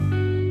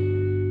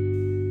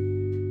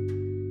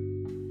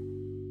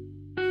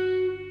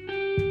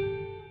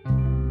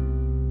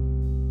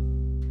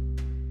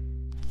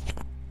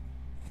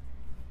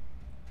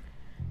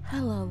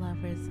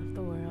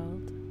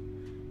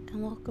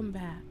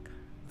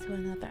to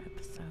another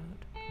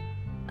episode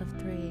of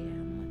 3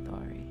 a.m. with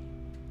Ori.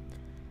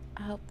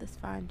 I hope this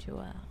finds you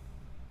well.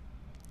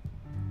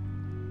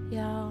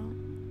 Y'all,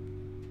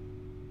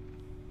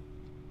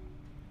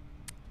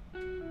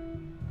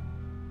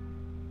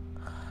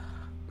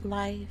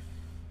 life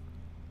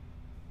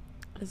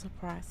is a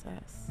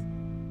process.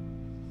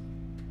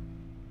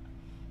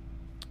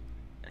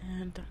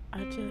 And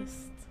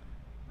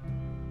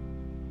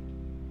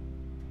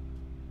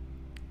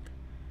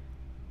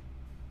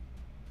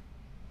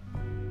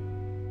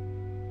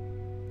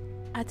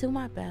I do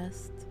my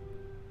best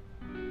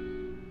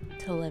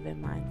to live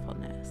in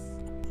mindfulness.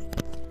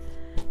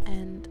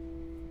 And,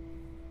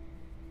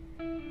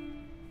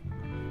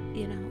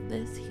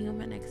 this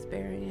human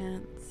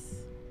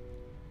experience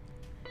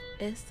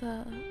is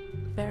a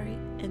very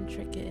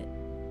intricate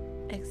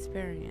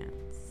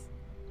experience.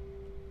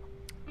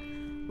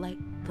 Like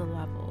the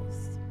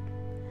levels.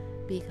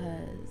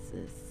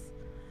 Because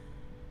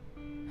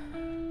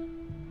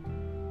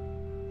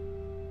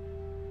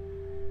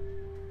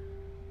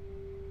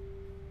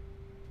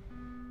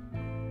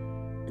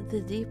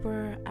the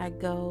deeper I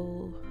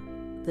go,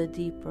 the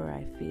deeper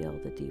I feel,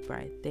 the deeper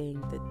I think,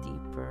 the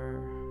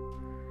deeper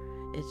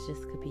it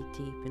just could be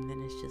deep, and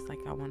then it's just like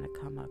I want to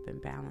come up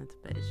and balance,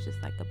 but it's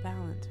just like a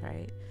balance,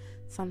 right?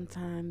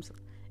 Sometimes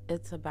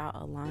it's about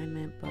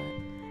alignment, but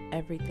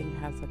everything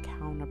has a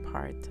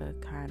counterpart to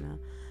kind of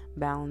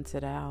balance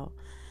it out.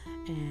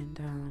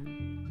 And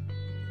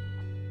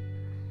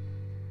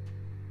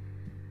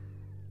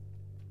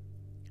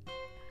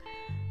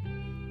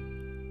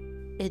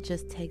it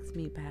just takes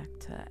me back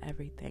to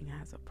everything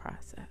has a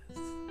process.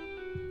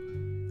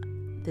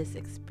 This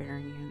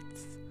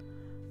experience,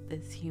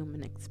 this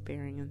human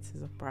experience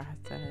is a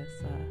process.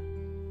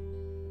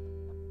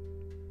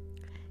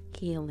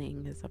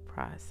 Healing is a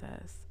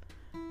process.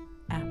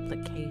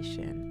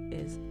 Application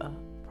is a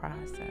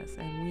process.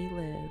 And we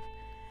live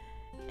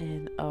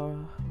in a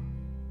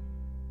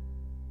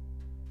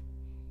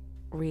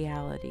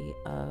reality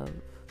of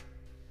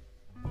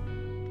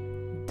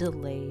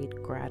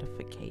delayed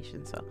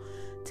gratification. So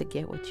to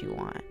get what you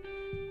want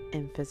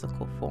in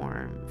physical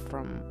form,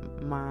 from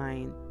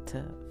mind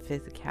to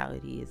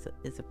physicality,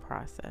 is a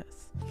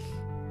process.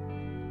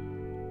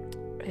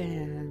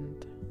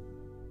 And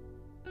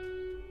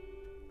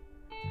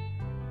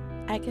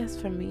I guess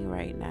for me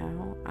right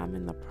now, I'm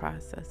in the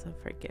process of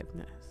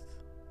forgiveness.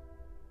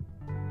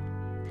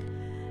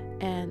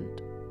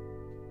 And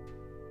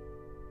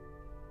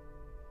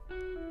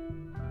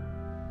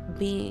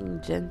being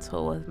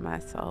gentle with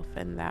myself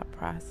in that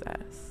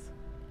process.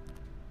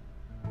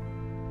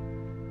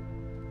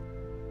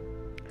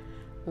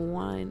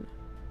 One,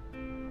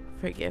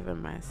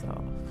 forgiving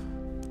myself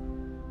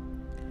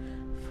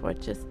for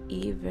just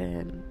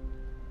even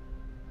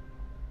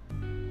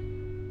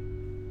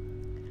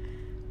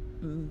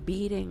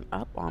beating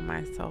up on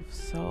myself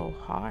so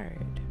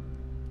hard.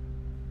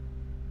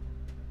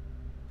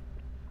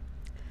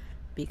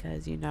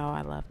 Because,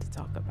 I love to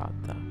talk about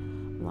the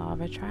law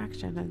of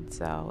attraction. And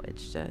so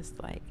it's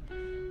just like,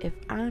 if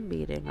I'm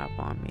beating up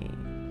on me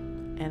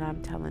and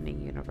I'm telling the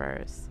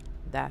universe,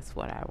 that's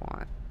what I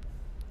want.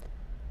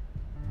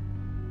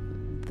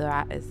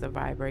 That is the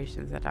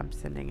vibrations that I'm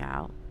sending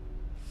out.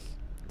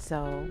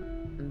 So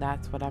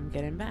that's what I'm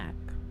getting back.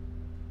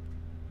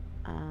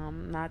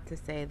 Not to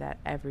say that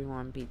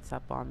everyone beats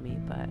up on me,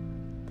 but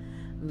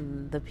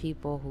the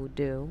people who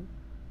do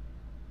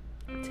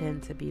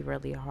tend to be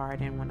really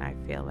hard. And when I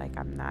feel like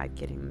I'm not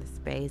getting the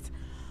space,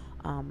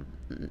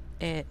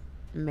 it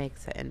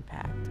makes an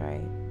impact,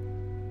 right?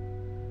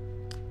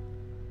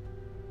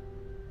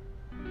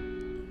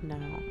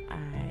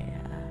 I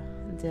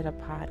did a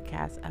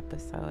podcast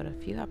episode a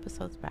few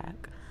episodes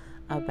back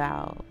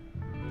about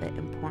the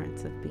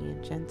importance of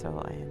being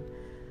gentle and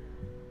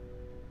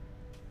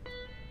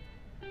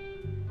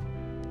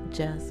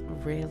just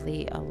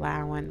really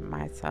allowing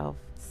myself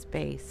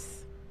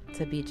space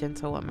to be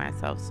gentle with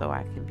myself so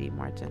I can be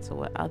more gentle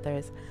with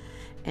others.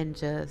 And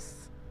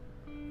just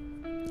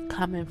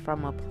coming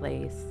from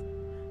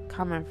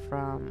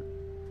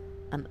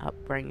an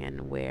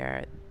upbringing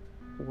where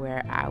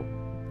I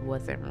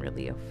wasn't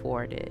really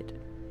afforded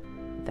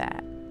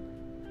that.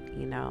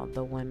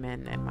 The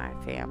women in my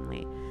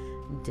family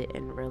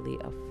didn't really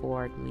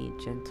afford me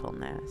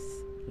gentleness,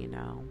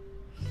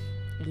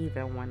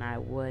 even when I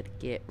would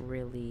get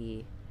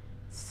really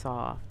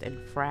soft and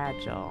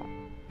fragile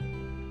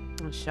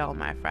and show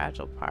my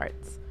fragile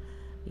parts.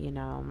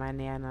 My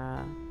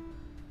Nana,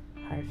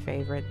 her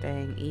favorite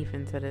thing,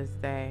 even to this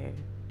day,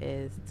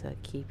 is to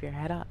keep your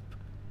head up.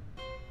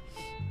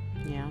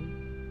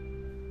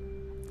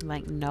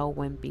 Like, no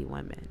wimpy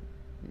women.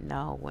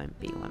 No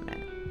wimpy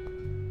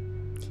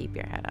women. Keep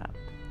your head up.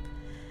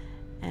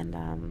 And,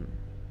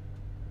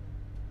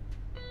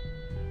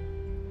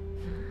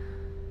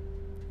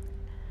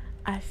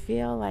 I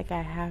feel like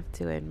I have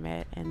to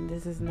admit, and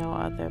this is no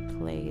other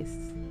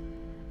place,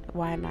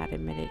 why not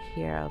admit it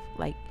here, of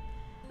like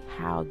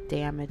how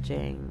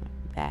damaging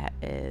that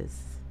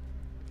is,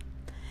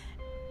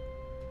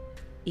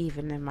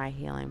 even in my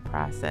healing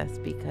process,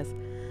 because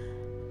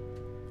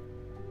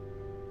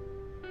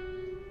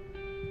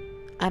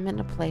I'm in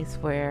a place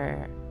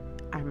where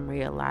I'm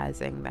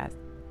realizing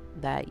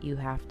that you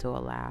have to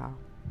allow.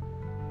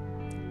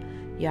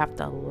 You have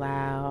to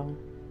allow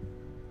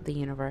the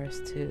universe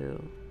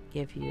to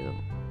give you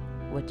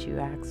what you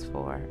asked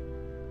for.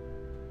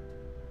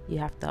 You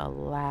have to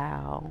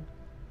allow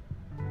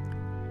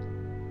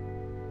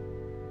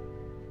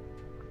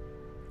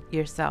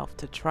yourself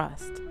to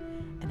trust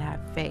and have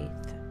faith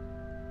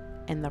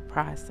in the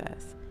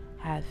process.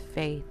 Have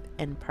faith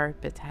in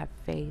purpose. Have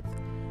faith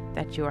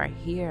that you are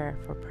here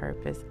for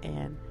purpose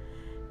and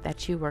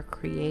that you were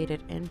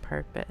created in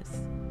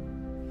purpose.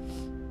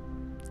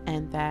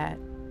 And that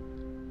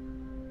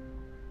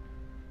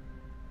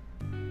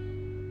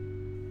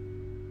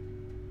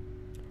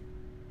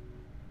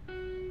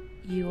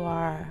you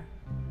are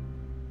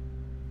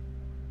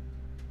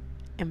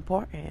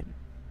important.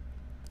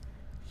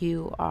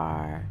 You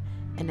are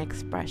an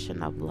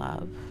expression of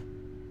love.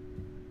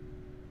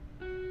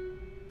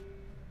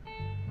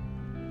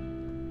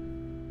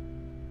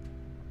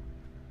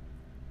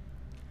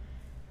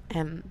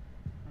 And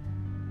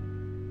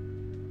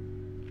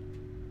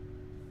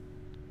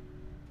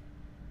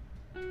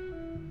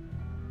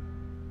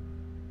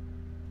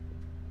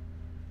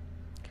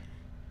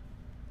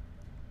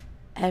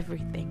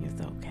everything is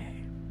okay.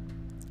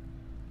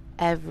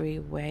 Every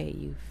way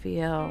you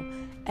feel,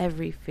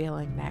 every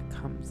feeling that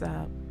comes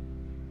up.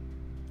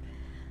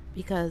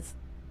 Because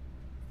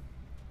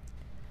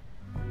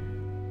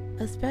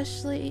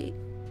especially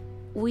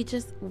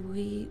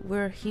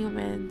we're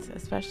humans,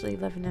 especially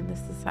living in this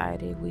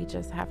society, we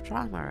just have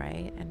trauma,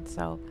 right? And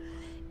so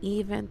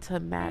even to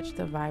match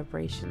the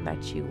vibration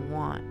that you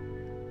want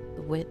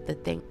with the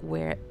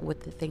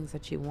things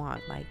that you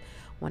want, like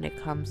when it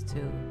comes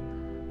to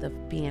the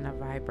being a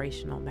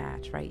vibrational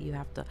match, right? You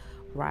have to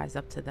rise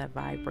up to that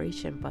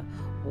vibration. But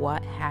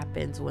what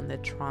happens when the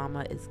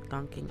trauma is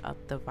gunking up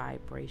the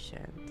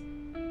vibrations?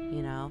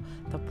 You know,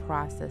 the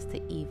process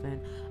to even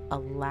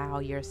allow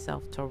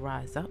yourself to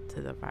rise up to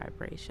the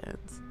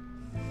vibrations.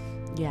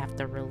 You have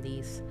to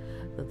release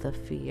the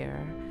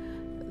fear,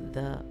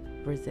 the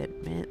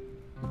resentment,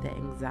 the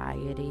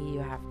anxiety. You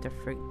have to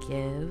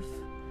forgive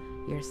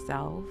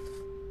yourself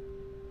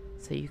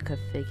so you could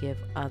forgive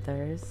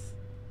others.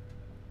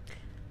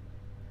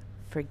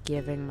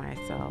 Forgiving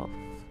myself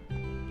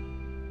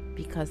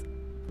because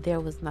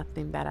there was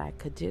nothing that I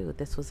could do.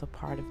 This was a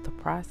part of the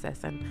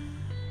process, and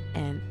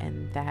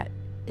that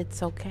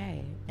it's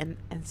okay. And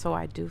so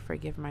I do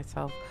forgive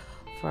myself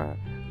for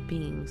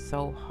being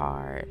so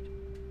hard.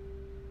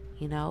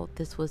 You know,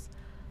 this was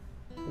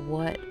the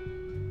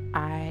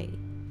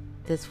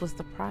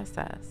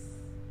process.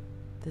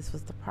 This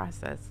was the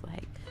process.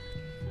 Like,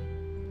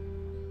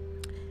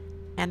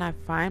 and I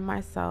find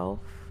myself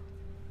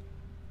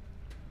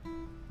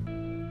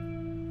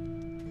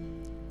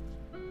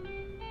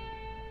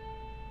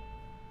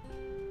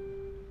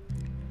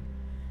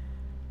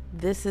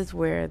this is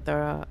where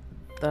the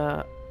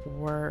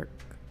work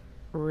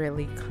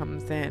really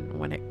comes in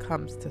when it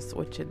comes to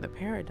switching the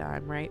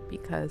paradigm, right?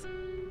 Because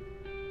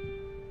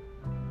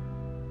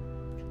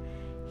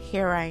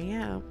here I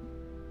am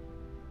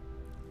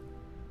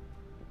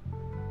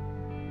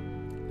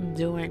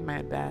doing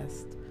my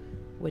best,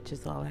 which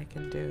is all I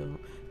can do,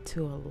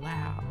 to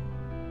allow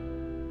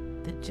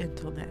the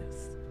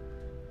gentleness,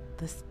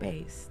 the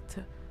space,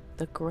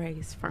 the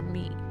grace for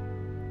me.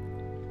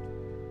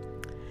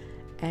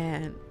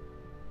 And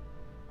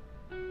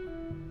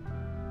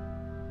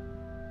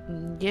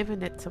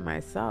giving it to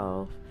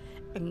myself,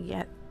 and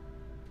yet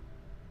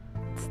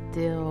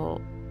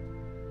still,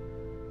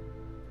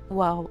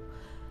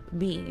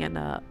 being in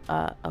a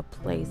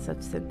place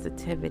of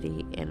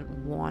sensitivity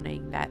and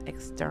wanting that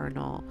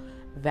external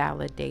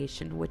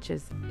validation, which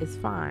is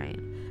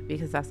fine,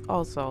 because that's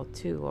also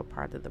too a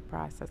part of the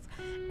process.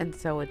 And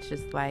so it's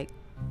just like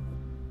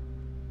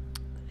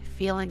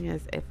feeling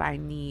as if I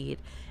need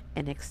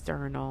an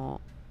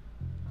external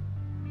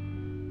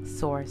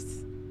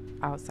source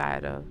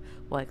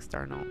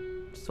external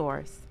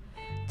source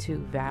to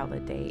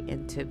validate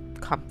and to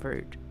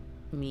comfort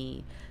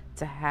me,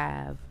 to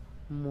have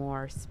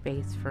more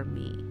space for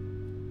me.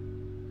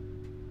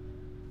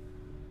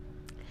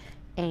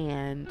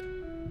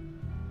 And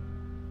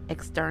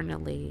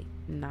externally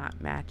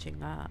not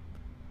matching up.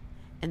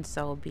 And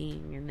so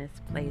being in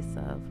this place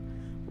of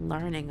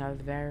learning a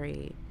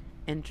very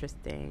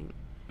interesting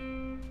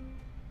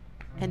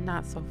and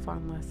not so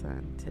fun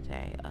lesson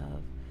today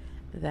of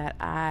that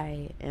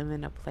I am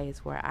in a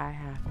place where I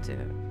have to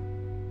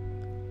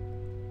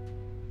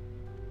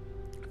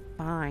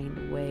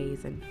find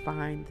ways and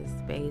find the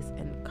space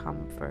and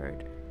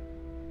comfort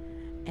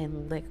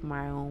and lick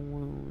my own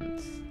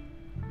wounds.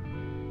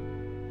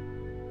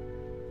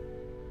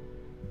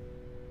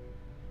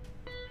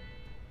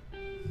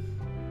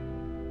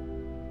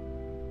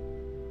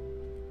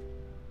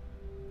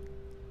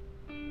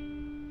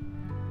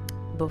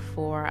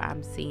 Before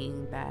I'm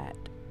seeing that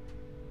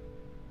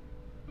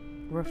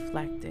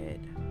reflected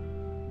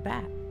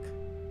back.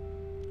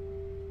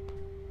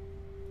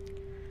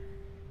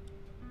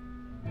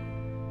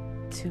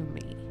 To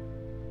me.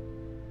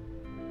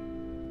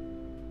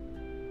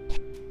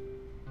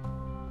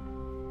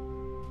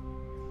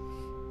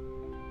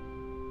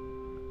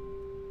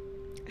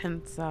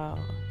 And so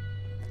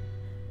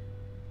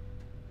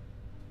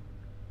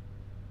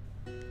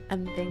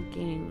I'm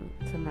thinking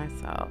to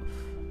myself,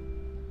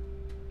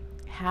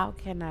 how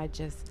can I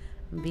just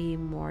be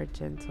more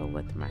gentle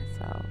with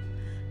myself?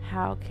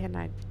 How can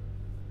I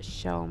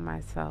show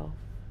myself?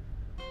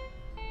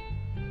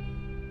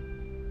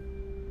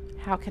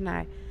 How can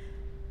I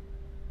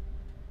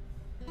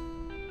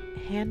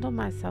handle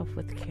myself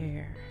with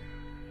care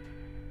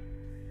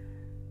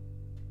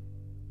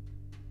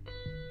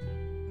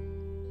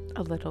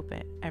a little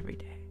bit every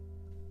day?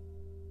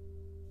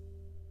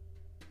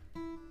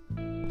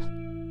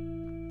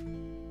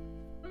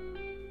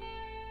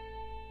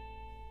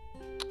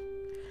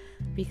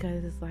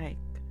 Because it's like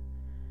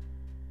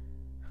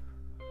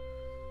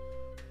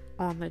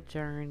on the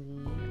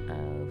journey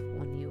of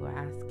when you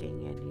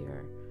asking and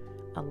you're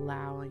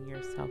allowing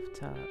yourself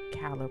to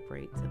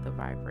calibrate to the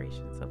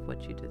vibrations of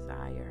what you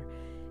desire,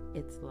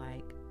 it's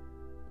like,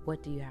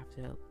 what do you have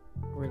to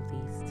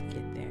release to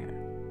get there?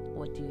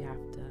 What do you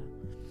have to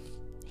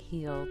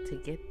heal to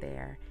get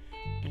there?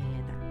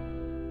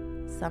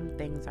 And some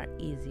things are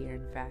easier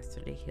and faster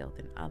to heal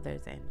than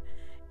others,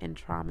 and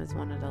trauma is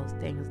one of those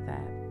things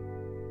that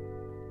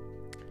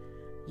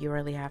you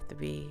really have to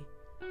be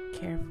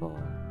careful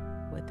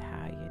with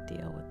how you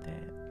deal with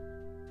it.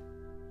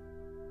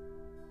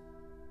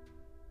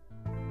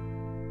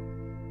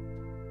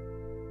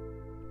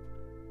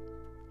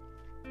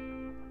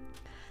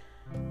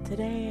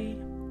 Today,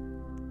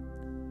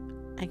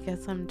 I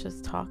guess I'm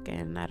just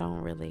talking. I don't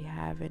really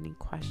have any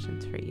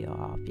questions for you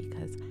all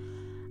because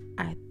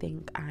I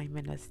think I'm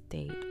in a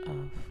state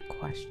of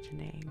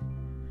questioning,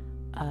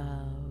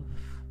 of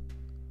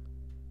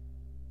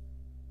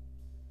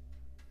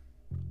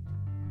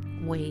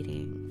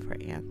waiting for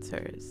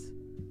answers.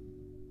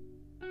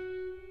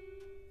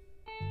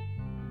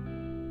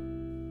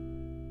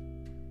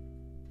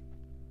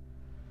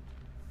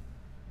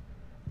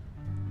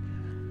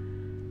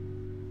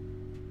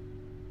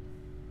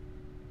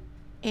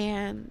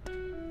 And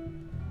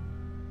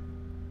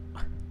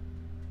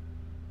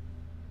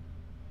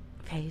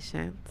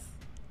patience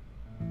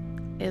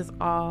is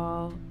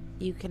all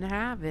you can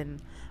have in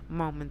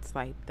moments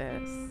like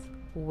this,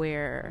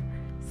 where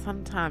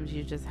sometimes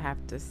you just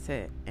have to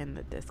sit in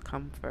the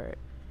discomfort,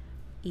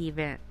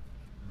 even,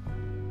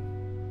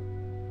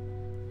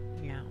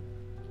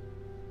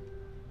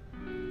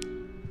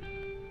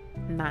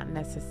 not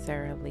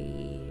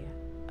necessarily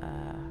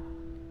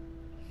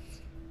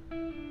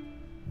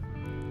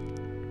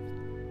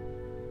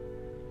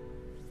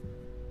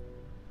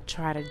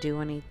try to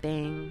do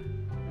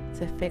anything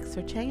to fix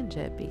or change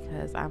it,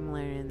 because I'm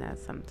learning that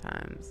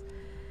sometimes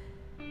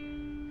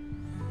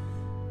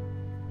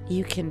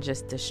you can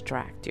just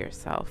distract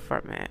yourself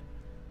from it.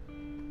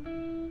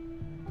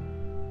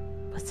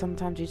 But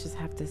sometimes you just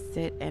have to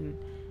sit and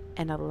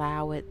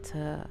allow it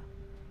to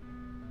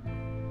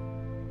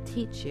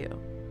teach you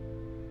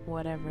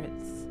whatever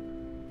it's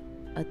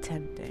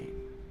attempting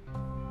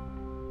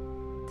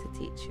to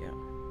teach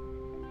you.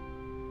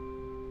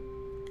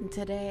 And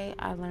today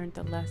I learned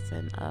the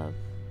lesson of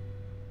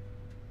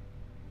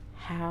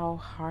how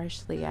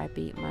harshly I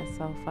beat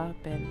myself up,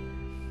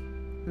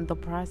 and the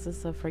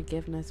process of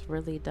forgiveness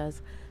really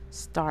does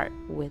start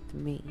with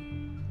me.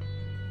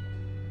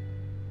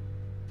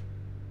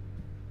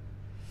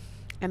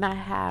 And I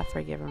have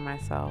forgiven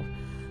myself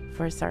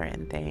for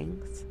certain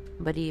things,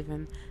 but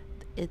even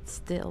it's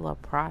still a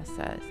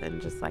process.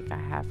 And just like I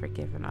have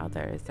forgiven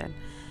others, and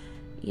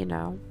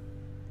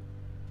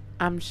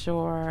I'm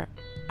sure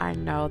I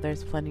know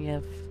there's plenty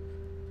of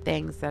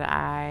things that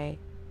I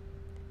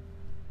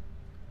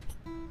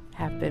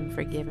have been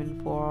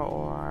forgiven for,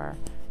 or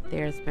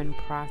there's been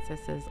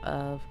processes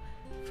of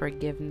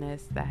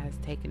forgiveness that has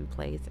taken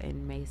place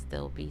and may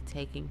still be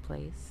taking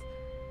place.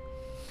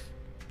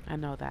 I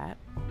know that.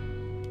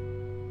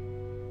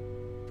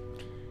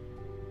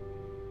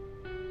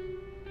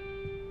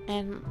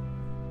 And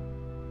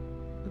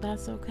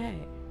that's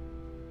okay.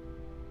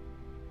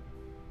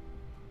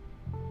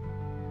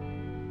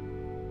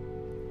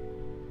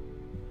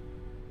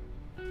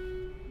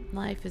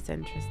 Life is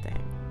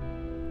interesting.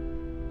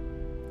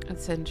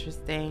 It's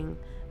interesting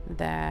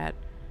that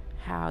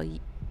how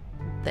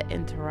the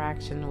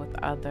interaction with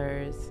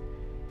others,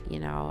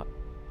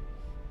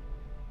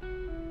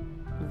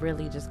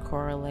 really just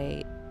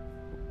correlate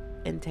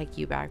and take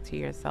you back to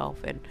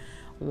yourself in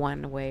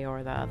one way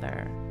or the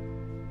other.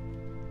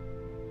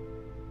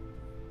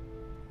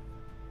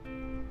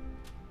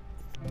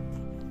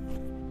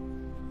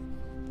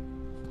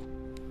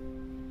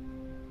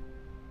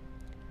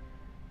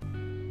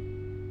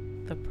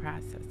 The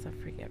process of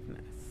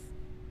forgiveness.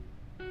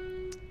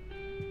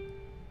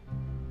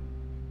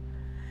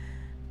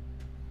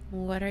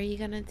 What are you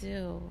gonna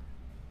do?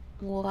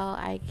 Well,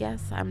 I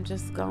guess I'm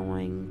just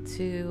going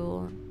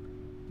to,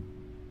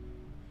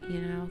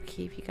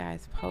 keep you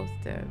guys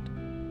posted,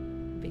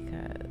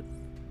 because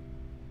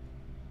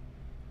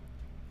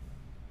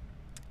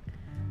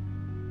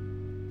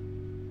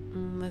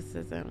this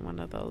isn't one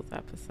of those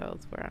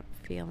episodes where I'm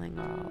feeling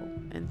all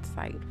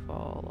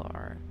insightful,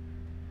 or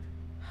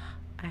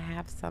I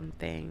have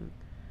something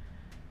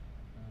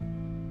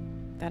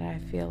that I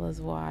feel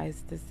is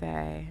wise to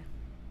say.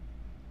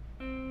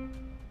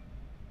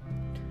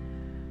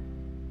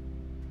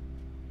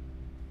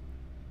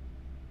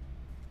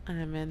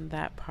 I'm in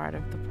that part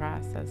of the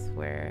process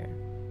where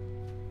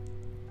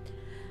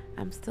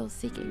I'm still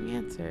seeking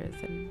answers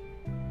and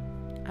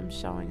I'm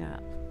showing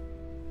up.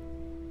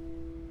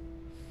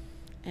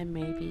 And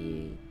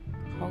maybe,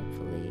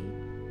 hopefully,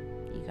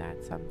 you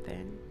got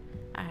something.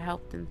 I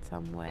helped in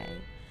some way.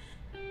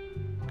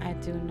 I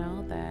do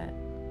know that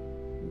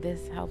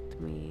this helped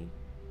me.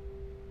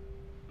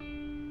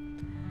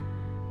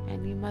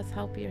 And you must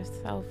help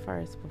yourself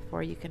first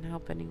before you can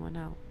help anyone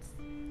else.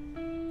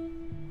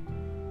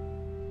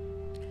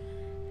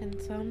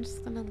 And so I'm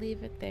just going to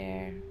leave it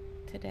there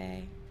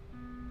today.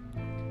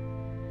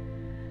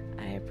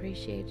 I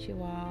appreciate you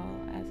all,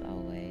 as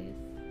always.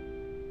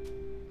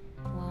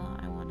 Well,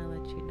 I want to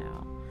let you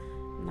know,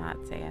 not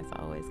say as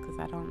always, because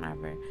I don't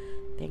ever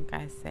think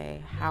I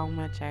say how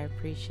much I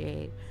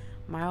appreciate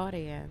my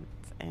audience.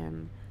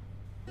 And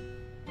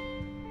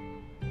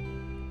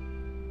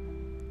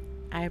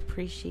I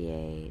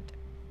appreciate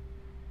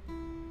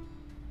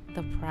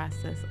the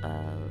process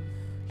of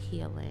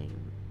healing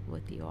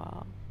with you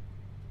all.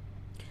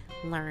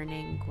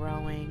 Learning,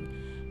 growing,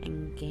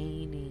 and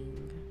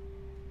gaining.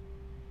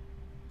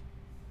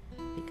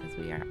 Because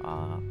we are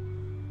all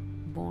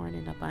born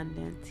in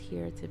abundance,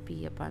 here to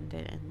be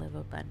abundant and live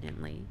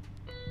abundantly.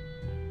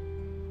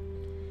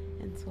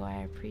 And so I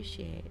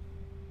appreciate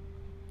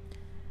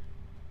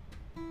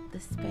the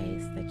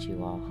space that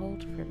you all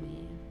hold for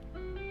me.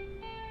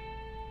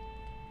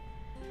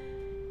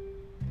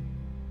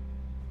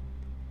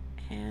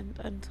 And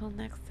until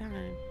next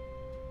time.